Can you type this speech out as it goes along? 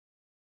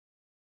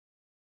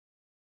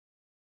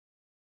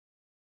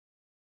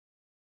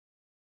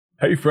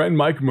Hey friend,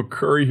 Mike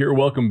McCurry here.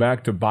 Welcome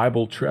back to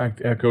Bible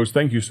Tract Echoes.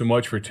 Thank you so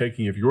much for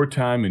taking of your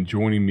time and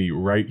joining me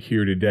right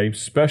here today.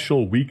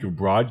 Special week of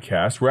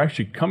broadcast. We're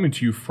actually coming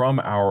to you from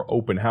our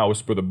open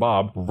house. Brother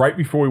Bob, right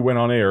before we went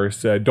on air,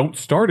 said, don't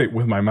start it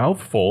with my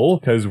mouth full,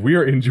 because we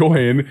are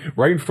enjoying,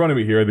 right in front of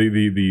me here,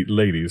 the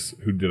ladies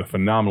who did a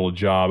phenomenal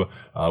job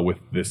with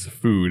this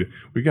food.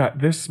 We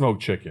got this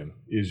smoked chicken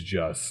is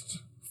just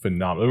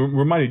phenomenal. It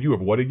reminded you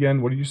of what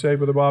again? What did you say,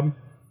 Brother Bob?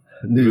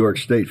 New York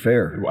State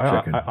Fair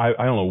chicken. I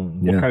don't know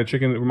what kind of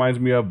chicken it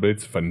reminds me of, but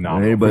it's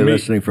phenomenal. Anybody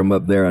listening from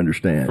up there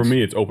understands. For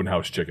me, it's open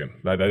house chicken.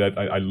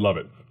 I love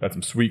it. Got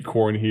some sweet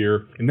corn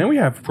here. And then we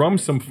have, from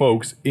some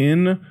folks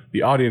in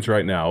the audience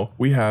right now,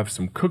 we have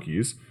some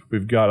cookies.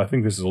 We've got, I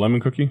think this is a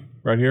lemon cookie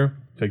right here.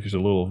 Take just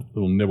a little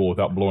nibble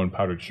without blowing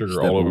powdered sugar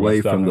Step all over away my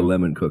stuff. from the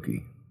lemon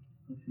cookie.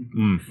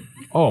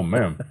 Oh,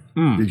 man.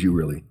 Did you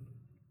really?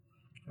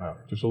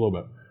 Just a little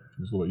bit.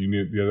 You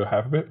need the other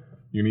half of it?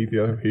 You need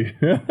the other piece?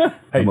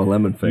 Hey, I'm a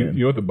lemon fan. You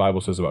know what the Bible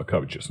says about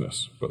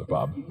covetousness, Brother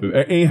Bob?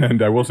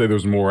 And I will say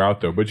there's more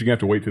out there, but you're going to have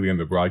to wait till the end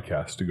of the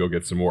broadcast to go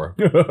get some more.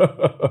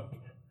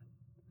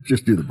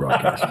 Just do the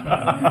broadcast.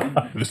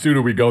 The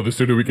sooner we go, the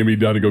sooner we can be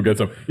done and go get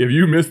some. If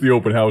you missed the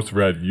open house,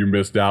 Fred, you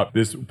missed out.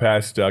 This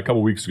past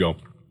couple weeks ago,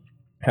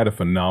 had a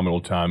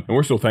phenomenal time. And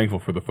we're so thankful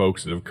for the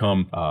folks that have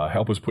come,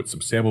 help us put some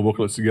sample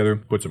booklets together,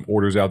 put some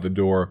orders out the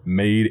door,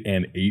 made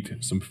and ate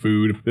some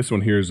food. This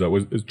one here is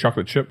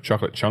chocolate chip,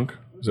 chocolate chunk.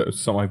 Is that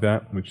something like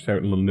that? Let me just have a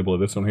little nibble of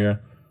this one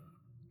here.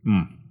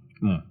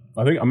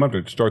 I think I'm going to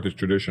have to start this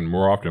tradition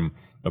more often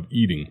of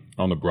eating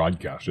on the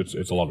broadcast.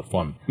 It's a lot of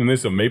fun. And this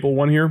is a maple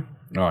one here.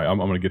 All right, I'm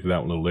going to get to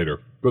that one a little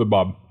later. Brother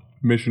Bob,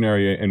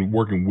 missionary and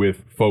working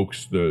with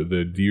folks,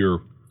 the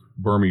dear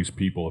Burmese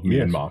people of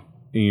Myanmar.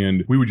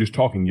 And we were just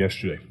talking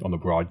yesterday on the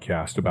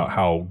broadcast about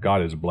how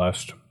God is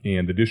blessed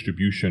and the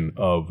distribution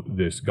of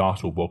this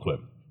gospel booklet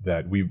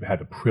that we've had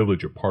the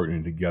privilege of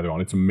partnering together on.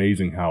 It's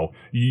amazing how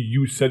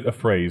you said a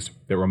phrase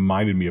that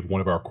reminded me of one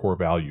of our core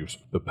values.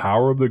 The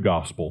power of the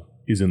gospel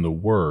is in the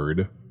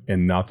word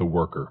and not the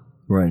worker.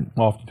 Right.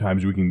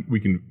 Oftentimes we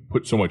can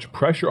put so much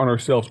pressure on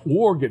ourselves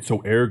or get so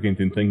arrogant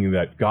in thinking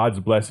that God's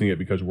blessing it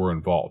because we're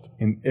involved.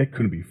 And it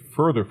couldn't be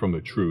further from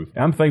the truth.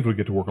 And I'm thankful to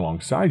get to work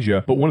alongside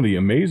you. But one of the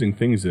amazing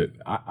things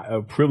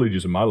that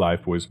privileges in my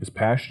life was this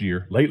past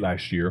year, late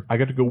last year, I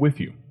got to go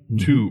with you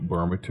to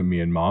Burma, to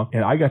Myanmar,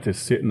 and I got to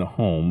sit in the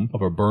home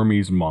of a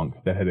Burmese monk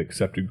that had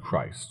accepted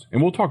Christ.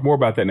 And we'll talk more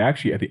about that. And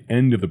actually, at the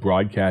end of the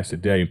broadcast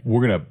today,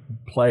 we're going to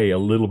play a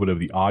little bit of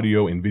the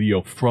audio and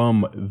video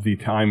from the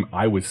time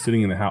I was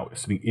sitting in the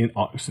house,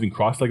 sitting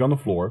cross-legged on the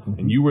floor,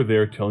 and you were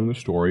there telling the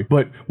story.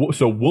 But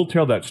so we'll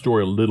tell that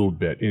story a little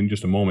bit in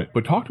just a moment.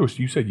 But talk to us.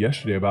 You said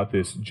yesterday about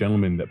this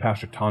gentleman, that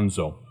Pastor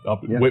Tanzo,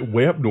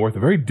 way up north, a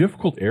very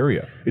difficult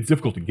area. It's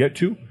difficult to get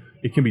to.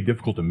 It can be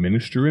difficult to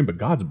minister in, but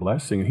God's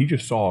blessing, and he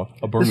just saw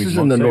a Burmese monk. This is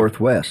in the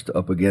northwest,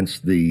 up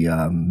against the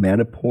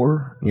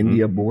Manipur,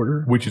 India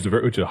border. Which is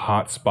a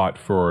hot spot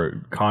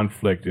for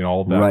conflict and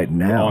all that. Right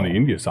now. On the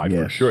India side,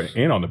 for sure,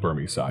 and on the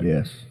Burmese side.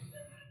 Yes.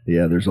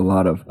 Yeah, there's a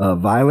lot of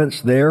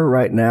violence there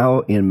right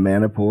now in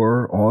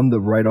Manipur,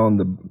 right on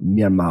the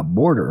Myanmar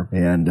border,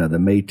 and the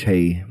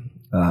Métis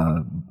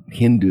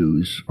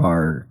Hindus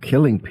are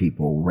killing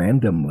people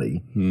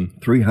randomly.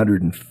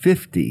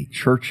 350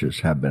 churches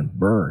have been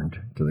burned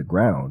to the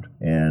ground,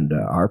 and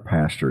our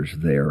pastors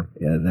there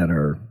that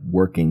are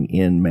working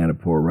in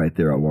Manipur right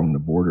there along the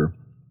border,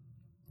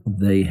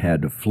 they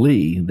had to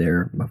flee.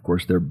 Of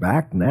course, they're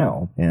back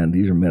now, and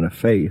these are men of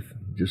faith,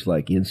 just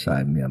like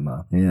inside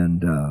Myanmar,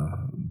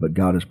 but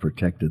God has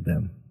protected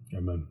them.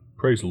 Amen.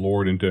 Praise the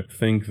Lord, and to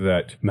think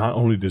that not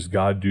only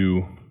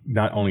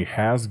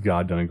has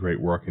God done a great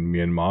work in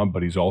Myanmar,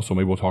 but he's also,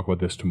 maybe we'll talk about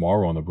this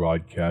tomorrow on the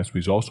broadcast, but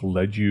he's also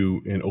led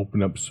you and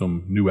opened up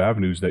some new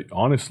avenues that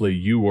honestly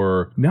you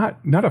were not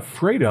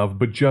afraid of,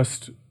 but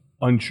just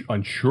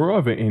unsure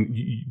of. And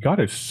God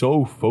has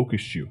so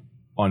focused you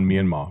on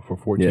Myanmar for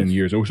 14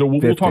 years. So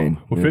we'll talk,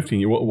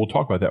 15. We'll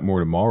talk about that more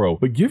tomorrow.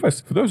 But give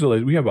us, for those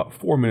we have about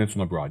 4 minutes on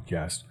the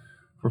broadcast.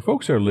 For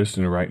folks that are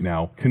listening right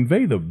now,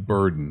 convey the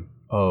burden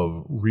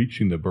of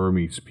reaching the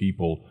Burmese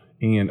people.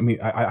 And I mean,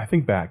 I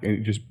think back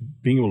and just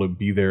being able to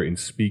be there and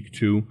speak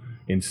to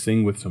and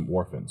sing with some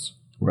orphans.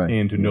 Right.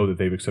 And to know that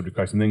they've accepted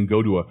Christ, and then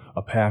go to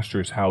a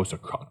pastor's house, a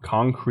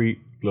concrete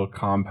little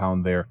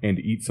compound there, and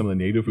to eat some of the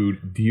native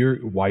food. Dear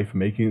wife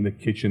making in the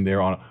kitchen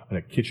there on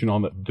a kitchen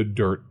on the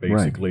dirt,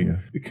 basically.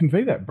 Right,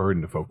 convey that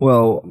burden to folks.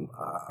 Well,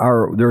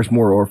 there's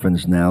more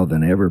orphans now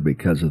than ever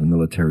because of the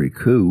military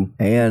coup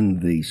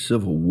and the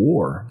civil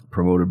war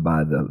promoted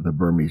by the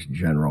Burmese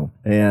general,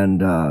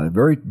 and a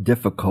very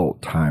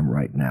difficult time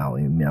right now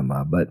in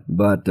Myanmar.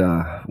 But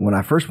when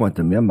I first went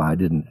to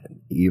Myanmar,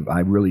 I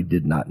really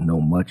did not know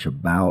much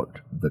about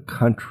the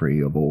country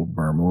of old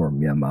Burma or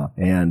Myanmar.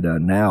 And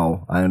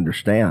now I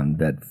understand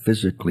that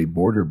physically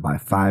bordered by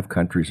 5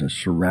 countries and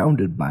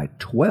surrounded by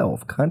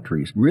 12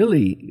 countries,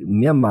 really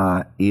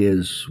Myanmar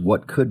is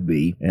what could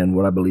be, and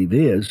what I believe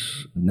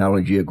is, not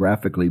only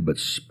geographically, but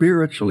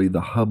spiritually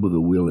the hub of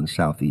the wheel in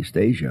Southeast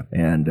Asia.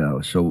 And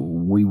so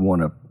we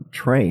want to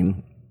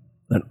train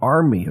an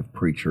army of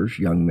preachers,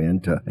 young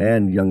men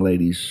and young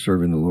ladies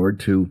serving the Lord,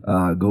 to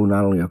go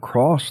not only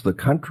across the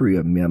country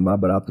of Myanmar,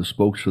 but out the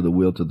spokes of the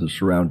wheel to the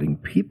surrounding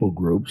people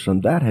groups,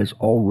 and that has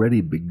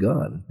already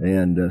begun.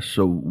 And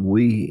so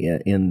we,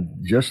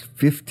 in just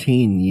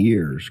 15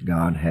 years,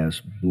 God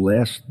has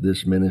blessed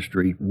this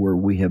ministry where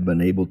we have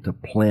been able to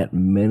plant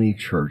many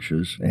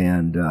churches.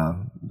 And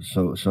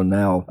so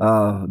now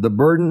the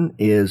burden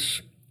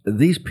is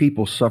these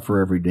people suffer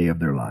every day of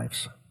their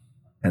lives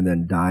and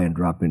then die and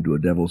drop into a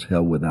devil's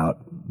hell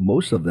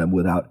most of them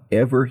without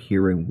ever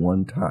hearing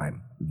one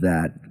time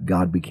that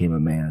God became a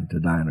man to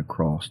die on a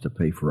cross to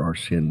pay for our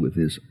sin with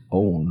his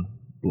own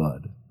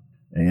blood.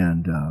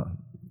 And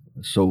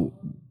so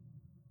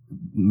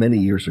many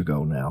years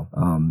ago now,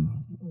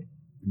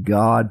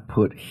 God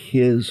put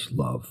his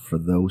love for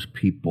those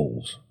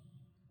peoples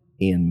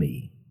in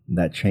me. And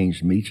that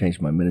changed me,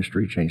 changed my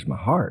ministry, changed my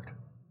heart,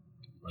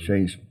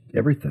 changed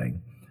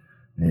everything.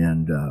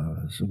 And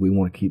so we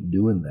want to keep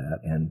doing that.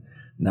 And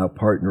now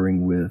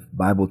partnering with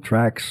Bible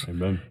Tracts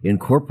Amen.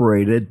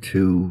 Incorporated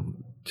to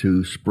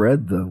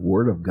spread the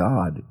Word of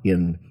God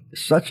in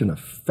such an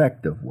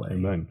effective way.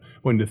 Amen.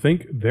 When to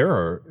think there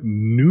are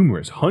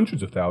numerous,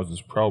 hundreds of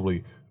thousands,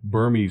 probably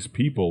Burmese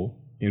people,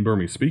 in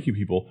Burmese-speaking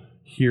people,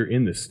 here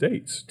in the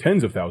States,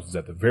 tens of thousands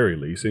at the very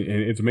least. And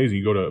it's amazing.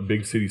 You go to a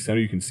big city center,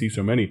 you can see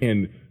so many.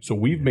 And so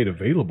we've made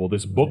available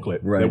this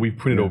booklet that we've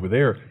printed over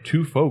there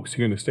to folks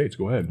here in the States.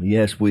 Go ahead.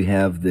 Yes, we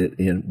have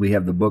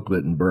the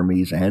booklet in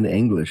Burmese and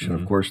English. And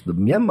of course, the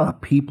Myanmar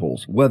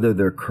peoples, whether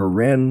they're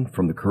Karen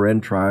from the Karen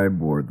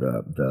tribe or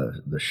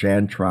the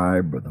Shan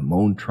tribe or the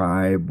Mon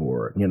tribe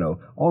or,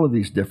 all of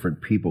these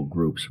different people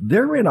groups,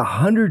 they're in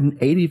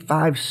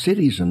 185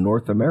 cities in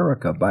North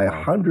America by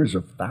hundreds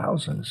of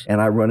thousands. And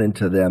I run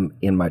into them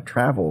in my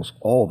travels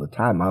all the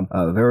time.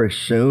 Very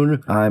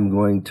soon, I'm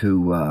going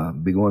to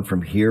be going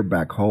from here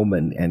back home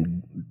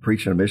and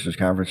preaching a missions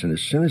conference. And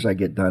as soon as I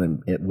get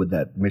done with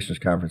that missions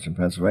conference in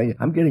Pennsylvania,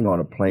 I'm getting on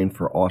a plane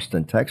for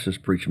Austin, Texas,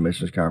 preaching a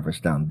missions conference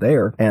down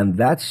there. And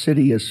that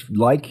city is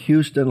like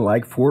Houston,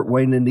 like Fort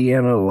Wayne,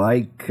 Indiana,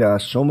 like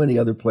so many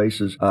other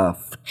places,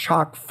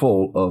 chock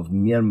full of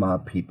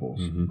Myanmar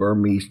peoples,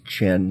 Burmese,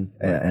 Chin,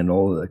 and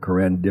all of the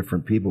Karen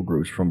different people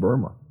groups from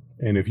Burma.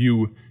 And if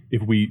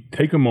we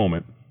take a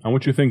moment, I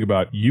want you to think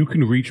about, you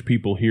can reach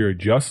people here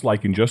just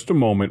like in just a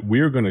moment,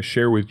 we're going to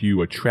share with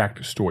you a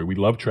tract story. We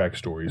love tract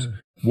stories.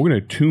 We're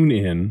going to tune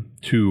in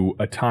to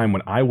a time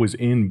when I was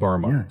in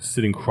Burma,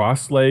 sitting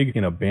cross-legged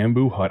in a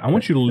bamboo hut. I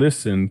want you to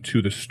listen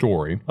to the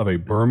story of a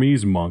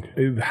Burmese monk,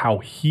 how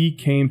he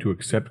came to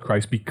accept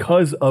Christ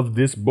because of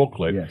this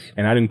booklet. Yes.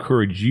 And I'd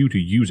encourage you to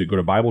use it. Go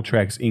to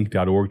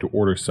BibleTractsInc.org to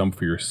order some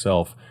for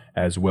yourself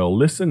as well.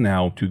 Listen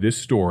now to this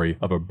story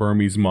of a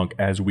Burmese monk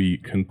as we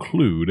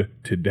conclude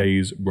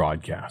today's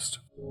broadcast.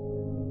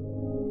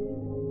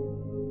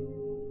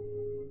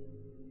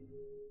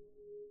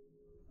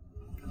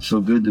 So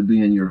good to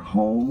be in your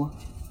home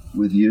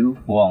with you,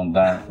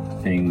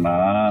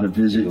 to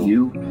visit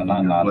you in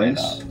your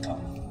place.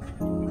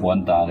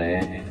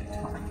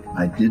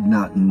 I did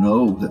not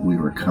know that we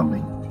were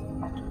coming,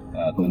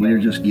 but we were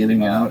just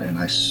getting out and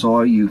I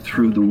saw you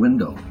through the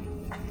window.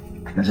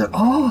 I said,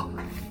 oh,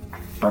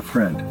 our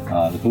friend.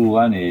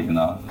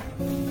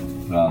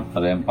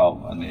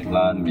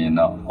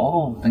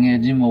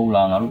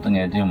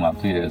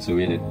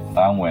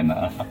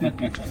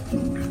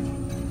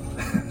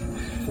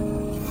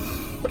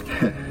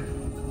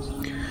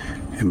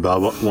 And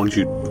Bob, why don't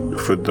you,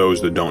 for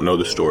those that don't know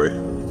the story,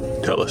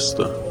 tell us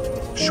the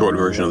short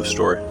version of the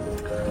story.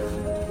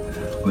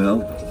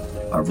 Well,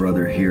 our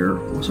brother here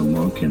was a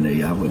monk in the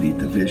Ayeyarwady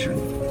Division,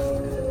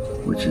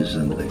 which is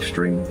in the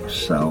extreme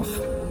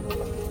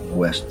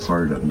southwest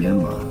part of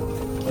Myanmar,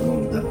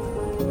 along the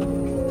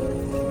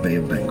Bay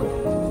of Bengal,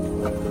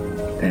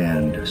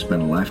 and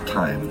spent a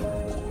lifetime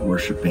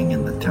worshiping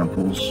in the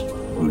temples,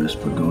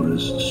 Buddhist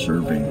pagodas,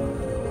 serving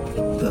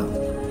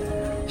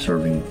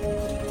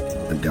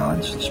the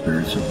gods, the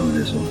spirits of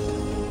Buddhism.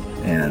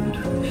 And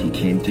he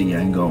came to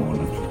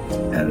Yangon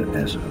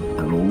as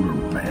an older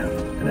man,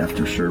 and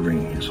after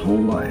serving his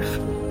whole life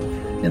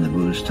in the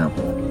Buddhist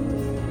temple,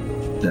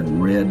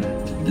 then read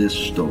this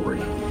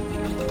story,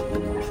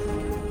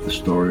 the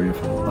story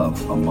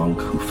of a monk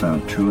who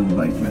found true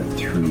enlightenment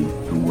through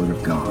the Word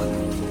of God,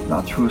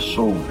 not through a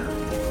soldier,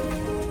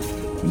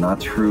 not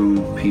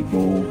through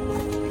people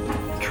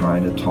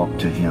trying to talk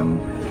to him.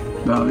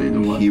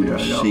 He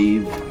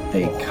received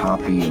a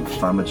copy of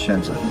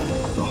Famachenza,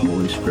 the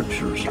Holy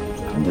Scriptures,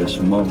 and this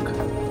monk,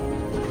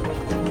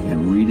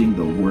 in reading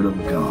the Word of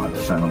God,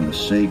 found the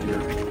Savior.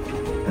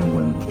 And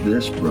when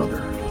this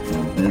brother,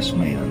 this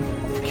man,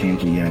 came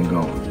to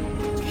Yangon,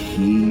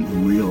 he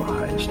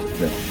realized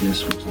that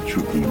this was the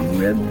truth. He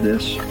read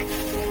this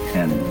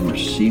and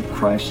received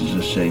Christ as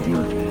a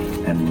Savior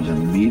and was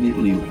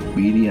immediately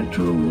obedient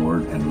to the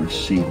Lord and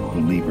received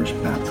believer's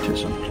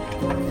baptism.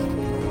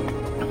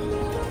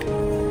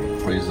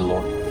 Praise the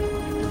Lord.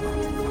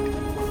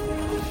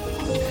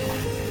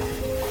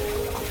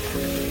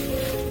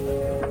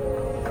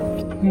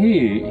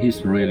 He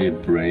is really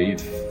brave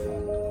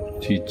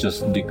to he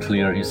just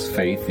declared his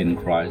faith in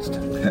Christ.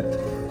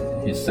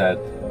 He said,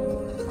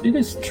 "It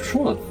is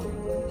truth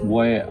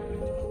where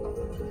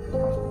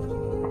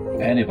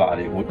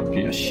anybody would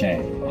be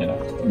ashamed,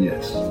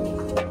 Yes.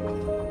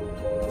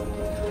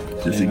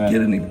 Does it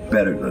get any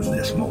better than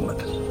this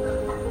moment?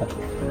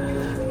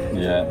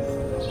 Yeah.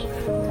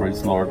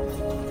 Praise the Lord.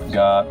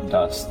 God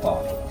does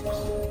stuff.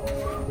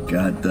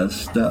 God does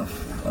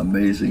stuff.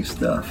 Amazing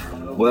stuff.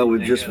 Well,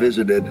 we've just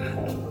visited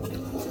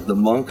the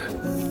monk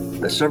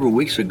that several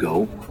weeks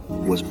ago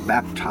was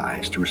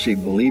baptized to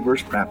receive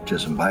believer's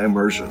baptism by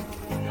immersion.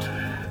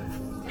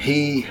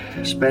 He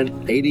spent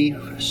 80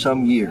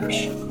 some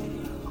years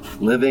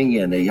living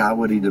in a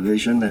Yawadi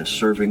division and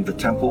serving the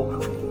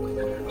temple,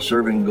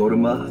 serving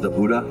Gautama, the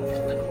Buddha,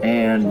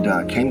 and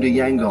came to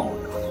Yangon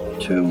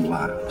to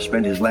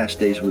spend his last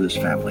days with his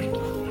family,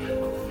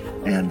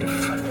 and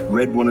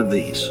read one of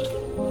these.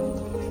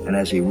 And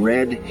as he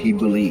read, he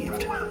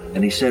believed.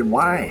 And he said,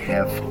 "Why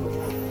have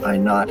I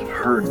not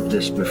heard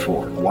this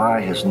before? Why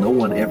has no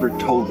one ever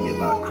told me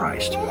about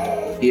Christ?"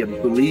 He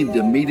had believed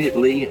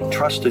immediately,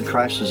 trusted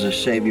Christ as his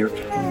Savior,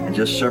 and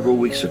just several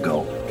weeks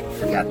ago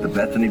at the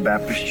Bethany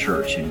Baptist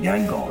Church in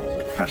Yangon,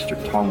 Pastor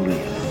Tong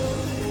Lin,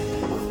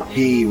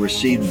 he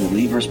received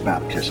believer's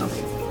baptism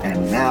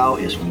and now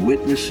is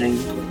witnessing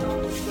for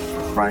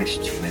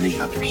Christ to many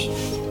others.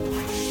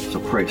 So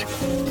praise God.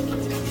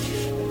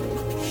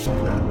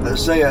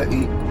 Isaiah,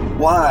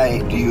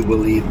 why do you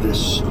believe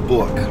this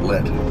book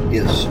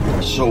is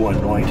so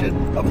anointed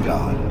of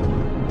God?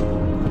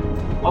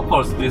 Of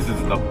course, this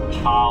is the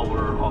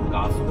power of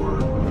God's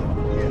Word.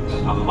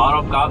 A lot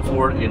of God's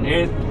Word in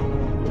it.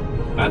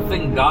 I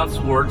think God's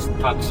Word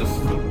touches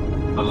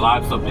the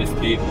lives of these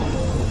people.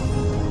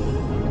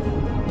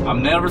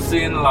 I've never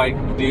seen like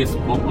this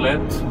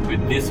booklet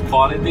with this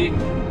quality,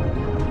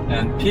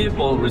 and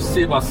people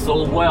receive us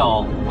so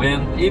well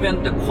when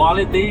even the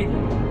quality,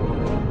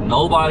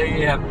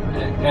 nobody have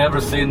ever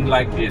seen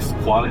like this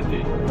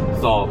quality.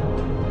 So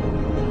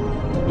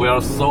we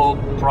are so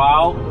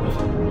proud,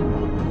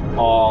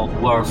 or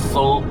we are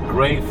so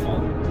grateful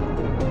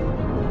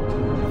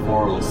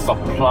for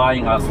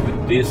supplying us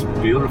with this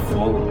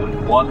beautiful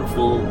and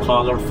wonderful,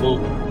 colorful,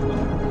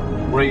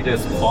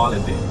 greatest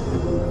quality.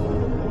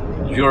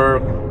 Your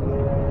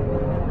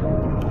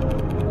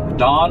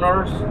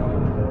donors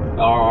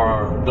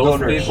or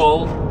those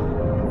people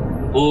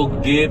who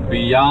give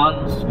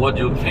beyond what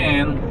you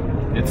can,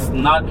 it's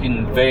not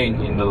in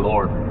vain in the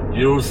Lord.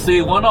 You'll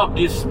see one of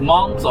these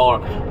monks or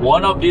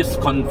one of these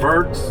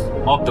converts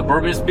of the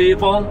Burmese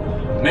people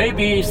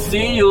maybe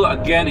see you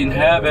again in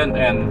heaven,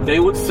 and they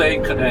would say,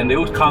 and they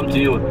would come to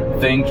you,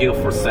 "Thank you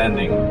for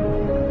sending.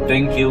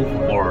 Thank you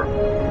for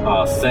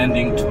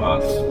sending to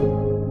us."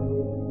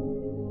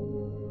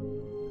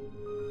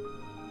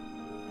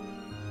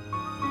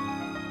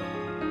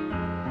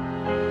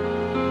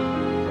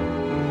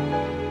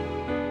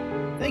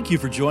 Thank you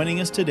for joining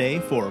us today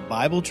for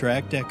Bible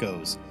Tract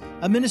Echoes,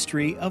 a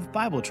ministry of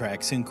Bible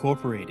Tracts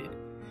Incorporated.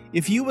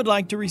 If you would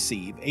like to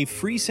receive a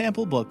free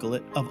sample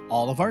booklet of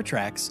all of our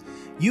tracts,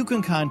 you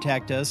can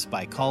contact us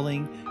by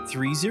calling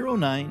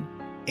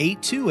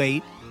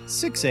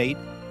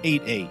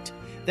 309-828-6888.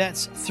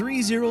 That's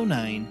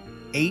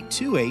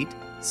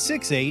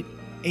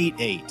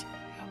 309-828-6888.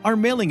 Our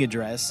mailing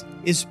address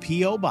is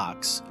P.O.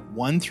 Box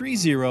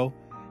 130,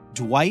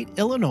 Dwight,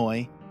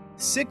 Illinois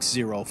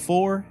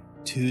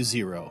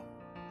 60420.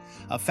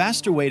 A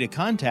faster way to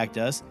contact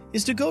us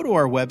is to go to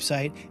our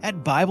website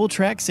at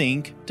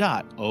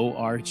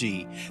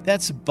BibleTractsInc.org.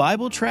 That's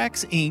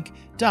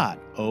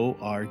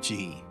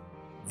BibleTractsInc.org.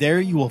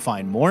 There you will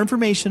find more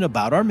information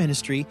about our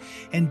ministry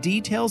and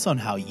details on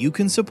how you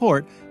can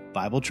support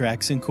Bible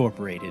Tracts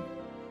Incorporated.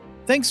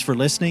 Thanks for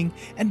listening,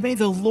 and may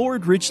the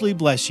Lord richly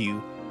bless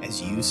you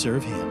as you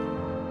serve Him.